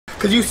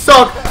Cause you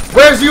suck.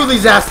 Where's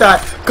Yuli's ass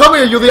at? Come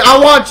here, Yuli. I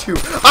want you.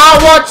 I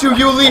want you,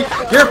 Yuli.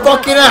 You're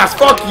fucking ass.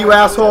 Fuck you,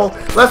 asshole.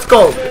 Let's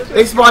go.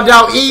 They spawned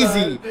out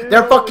easy.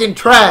 They're fucking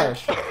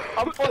trash.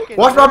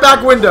 Watch my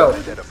back window.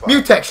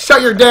 Mutex,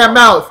 shut your damn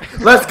mouth.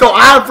 Let's go.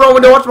 I have front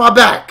window. Watch my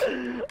back.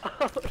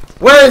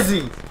 Where is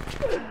he?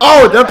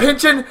 Oh, they're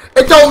pinching.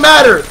 It don't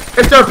matter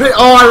if they're pinching.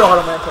 Oh, I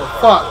automatic.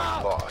 Fuck.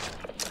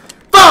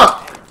 Fuck.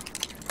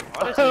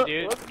 Honestly,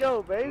 dude, let's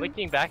go, baby.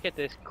 looking back at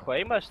this,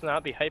 Clay must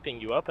not be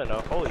hyping you up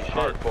enough. Holy shit.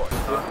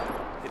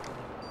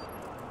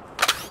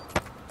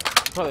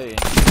 Probably.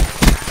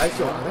 I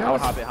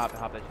would hop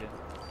that shit.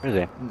 Where is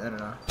he?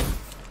 No.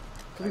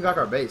 We got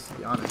our base, to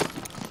be honest.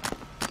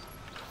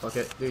 Fuck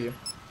it, do you?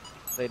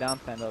 Lay down,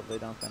 stand up,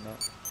 stand up.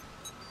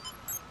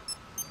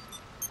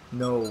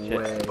 No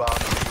way.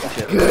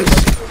 Shit. Good.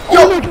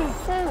 Yo!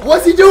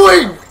 What's he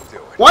doing?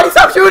 Why'd he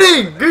stop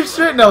shooting? Good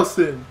shit,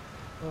 Nelson.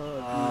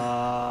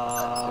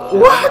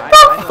 What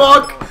the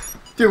fuck?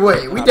 Dude,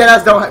 wait. We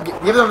deadass don't have.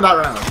 Give them that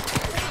round.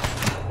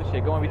 Good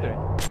shit, go on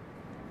V3.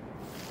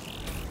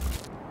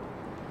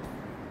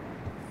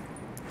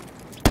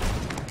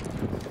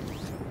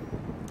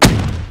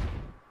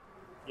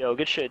 Yo,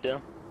 good shit,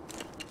 Dylan.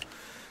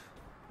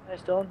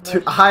 Nice, Dylan. Nice.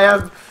 Dude, I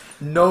have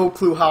no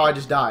clue how I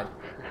just died.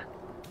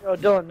 Yo,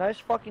 Dylan, nice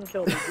fucking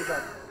kill, dude.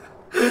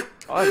 Good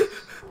job.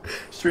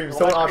 Stream,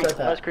 someone offset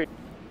That's that. great.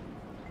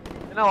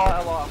 No,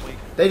 I'm weak.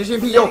 They just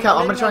EMP. Yo, Cal,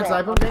 I'm gonna try and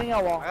snipe him. I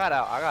got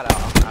out. I got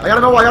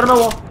him no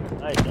wall.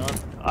 Nice, Dylan.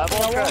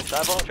 Eyeball trash.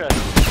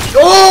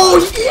 Oh,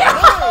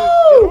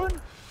 yeah!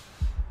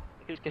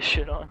 He's get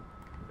shit on.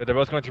 They're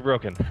both going to be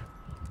broken.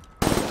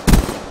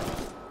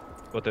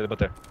 Both there.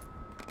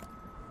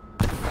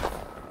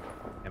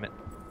 Damn it.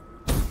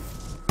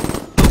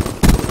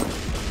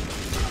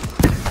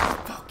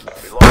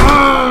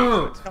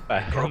 Come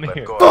back. Come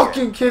here.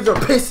 Fucking kids are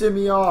pissing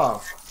me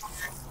off.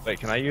 Wait,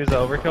 can I use the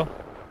overkill?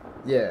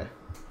 Yeah.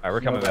 Alright,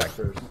 we're coming back.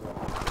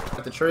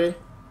 At the tree. I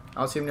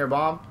don't see him near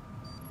bomb.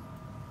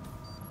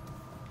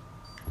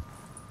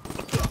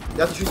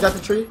 That's the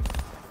tree.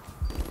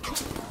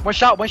 One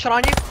shot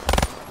on you.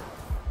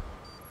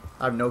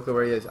 I have no clue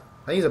where he is. I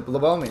think he's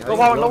below me. Low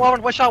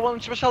Warren, one shot,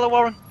 low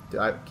Warren. Dude,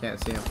 I can't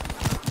see him.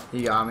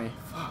 He got me.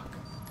 Fuck.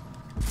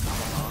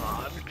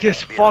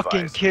 This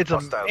fucking kid's a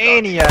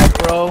maniac,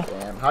 bro.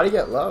 Damn. How'd he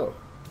get low?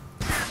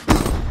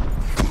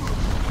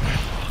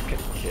 Fucking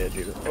kid,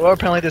 dude. Well,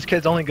 apparently this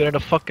kid's only good at a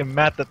fucking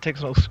map that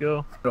takes no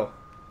skill. Middle.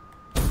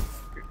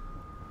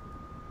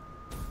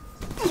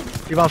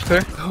 Rebound's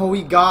clear. Oh,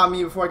 he got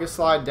me before I could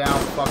slide down.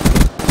 Fuck.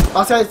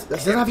 Outside, he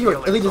doesn't have heat.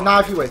 Elite does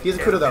not have heat. He has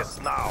a cuda though.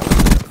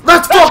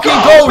 Let's fucking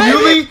go,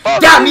 Yuli!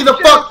 Dap me the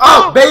fuck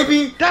up,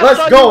 baby!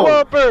 Let's go!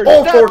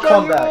 All for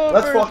comeback.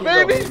 Let's fucking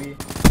go, baby.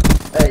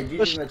 Hey,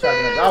 GG's in the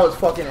chat. That was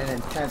fucking an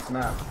intense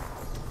map.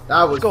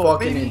 That was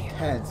fucking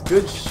intense.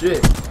 Good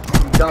shit.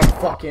 You dumb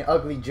fucking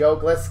ugly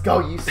joke. Let's go.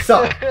 You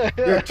suck.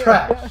 You're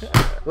trash.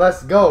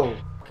 Let's go.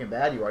 Fucking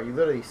bad you are. You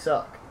literally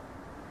suck.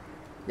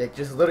 Yeah,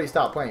 just literally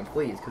stop playing,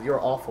 please, because you're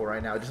awful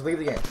right now. Just leave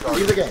the game.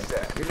 Leave the game.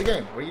 Leave the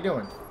game. What are you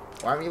doing?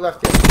 Why haven't you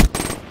left yet?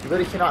 You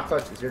literally cannot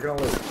clutch this. You're gonna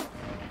lose.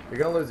 You're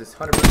gonna lose this,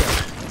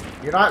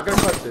 100%. You're not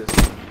gonna clutch this.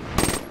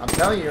 I'm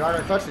telling you, you're not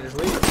gonna clutch it. Just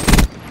leave it.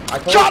 I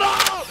told Shut up!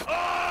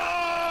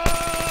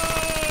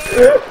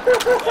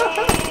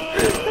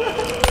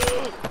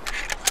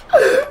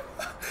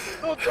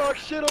 Don't talk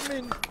shit on me.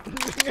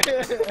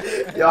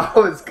 Yo, I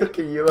was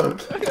cooking you,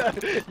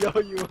 low-key. Yo,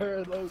 you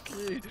were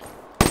low-key.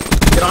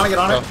 Get on it.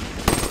 On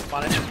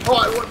it. Oh,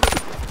 I want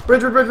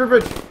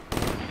bridge.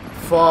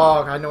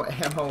 Fuck, I know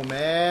ammo,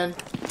 man.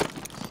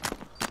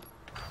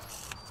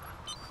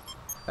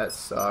 That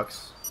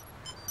sucks.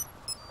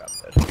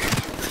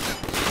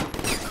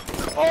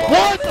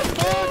 What the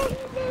fuck?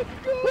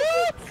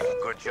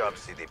 Good job,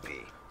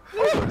 CDP.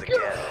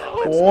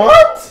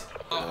 What?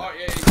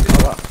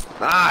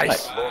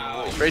 Nice.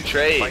 Great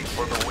trade. Fight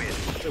for the win.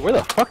 Where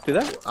the fuck did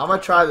that? I'm gonna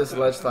try this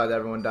ledge slide.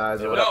 Everyone dies.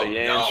 No.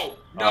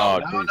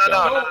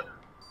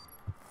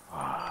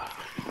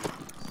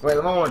 Wait,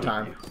 one more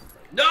time.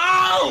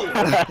 No!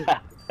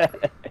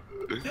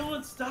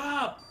 Dylan,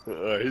 stop!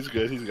 He's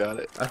good. He's got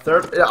it. A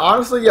third.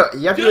 Honestly, yo,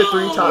 you have to do it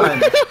 3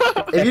 times.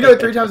 If you do it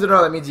 3 times in a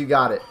row, that means you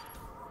got it.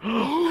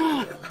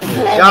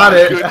 Got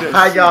it.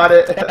 I got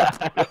it.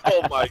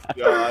 Oh my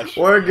gosh.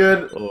 We're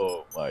good.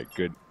 Oh my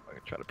good. I'm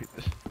gonna try to beat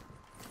this.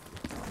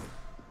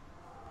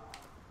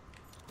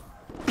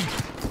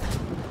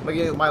 Am I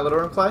getting my little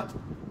room, Clay?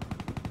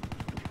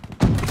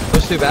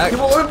 Push 2 back.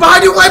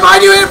 Behind you, Clay!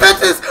 Behind you!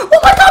 Infectus! Oh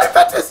my god,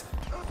 Infectus!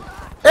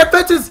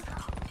 Infectus!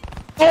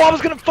 Oh, I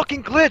was gonna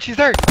fucking glitch. He's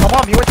there. Come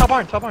on, you went top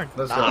barn.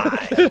 Let's go.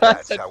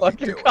 That's how we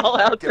do it. Call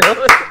out, Get ready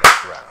for the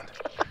next round.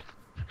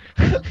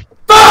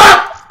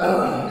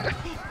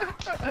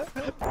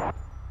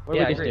 What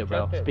do we do,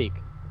 bro? Speak.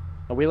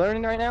 Are we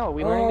learning right now? Are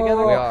we learning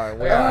together? We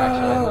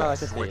are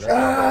actually.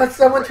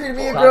 Someone tweeted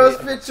me a girl's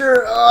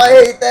picture. Oh,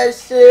 I hate that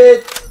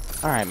shit.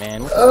 Alright,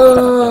 man.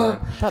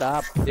 Shut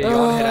up. Yeah, you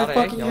wanna head I out,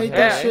 fucking eh? hate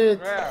that shit.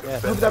 Yeah.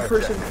 Look at that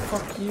person.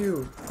 Fuck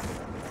you.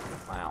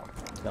 Wow.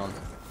 Dylan,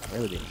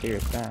 really being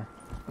serious guy.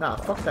 Nah,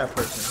 fuck that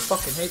person. I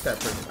fucking hate that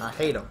person. I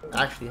hate him.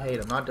 I actually hate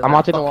him. Not just I'm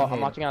watching the wall. fucking I'm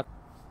hate watching out. him.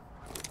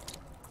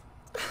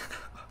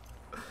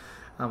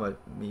 I'm a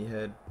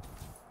meathead.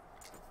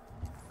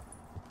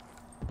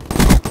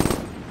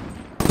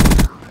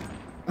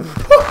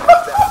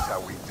 That's how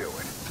we do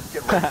it.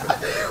 Get ready for the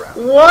next round.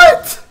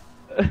 What?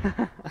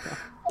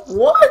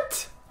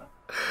 What?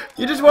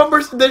 You just one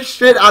person did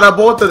shit out of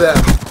both of them.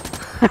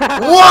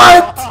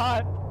 What?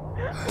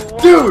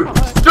 Dude,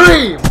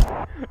 stream!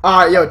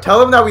 Alright, yo, tell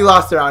them that we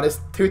lost the round. It's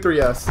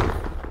 2-3 us.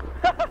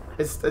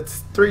 It's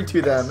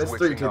 3-2 them. It's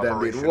 3-2 them,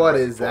 dude. What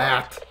is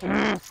that?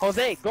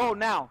 Jose, go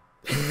now.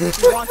 He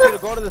wants you to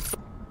go to the.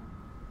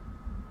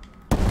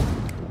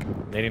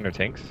 Nading their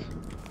tanks.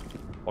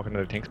 Walking to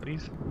their tanks,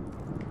 please.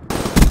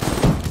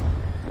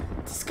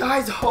 This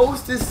guy's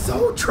host is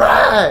so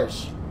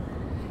trash.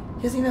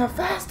 He doesn't even have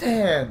fast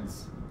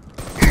hands.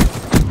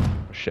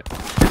 Oh, shit.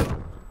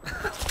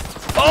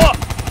 Oh!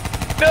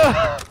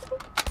 No!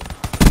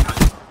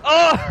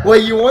 Oh!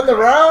 Wait, you won the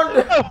round?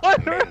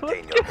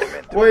 Maintain your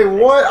momentum. Wait,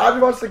 what? I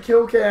just watched the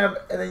kill cam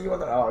and then you won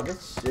the. Oh, good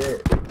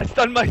shit. I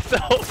stunned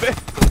myself.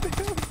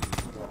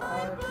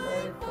 I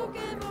play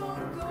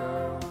Pokemon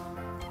Go.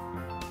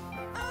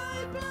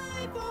 I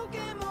play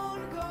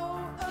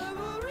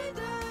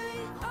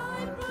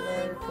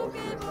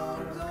Pokemon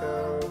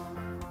Go.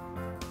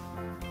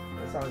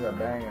 That song's a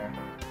banger.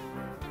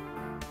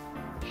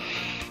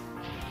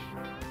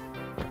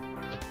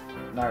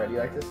 Nara, do you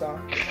like this song?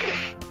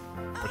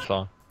 Which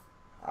song?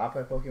 I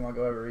play Pokemon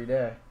Go every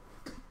day.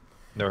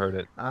 Never heard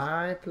it.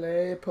 I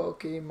play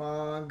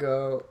Pokemon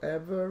Go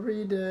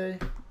every day.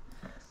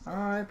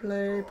 I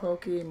play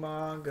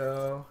Pokemon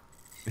Go.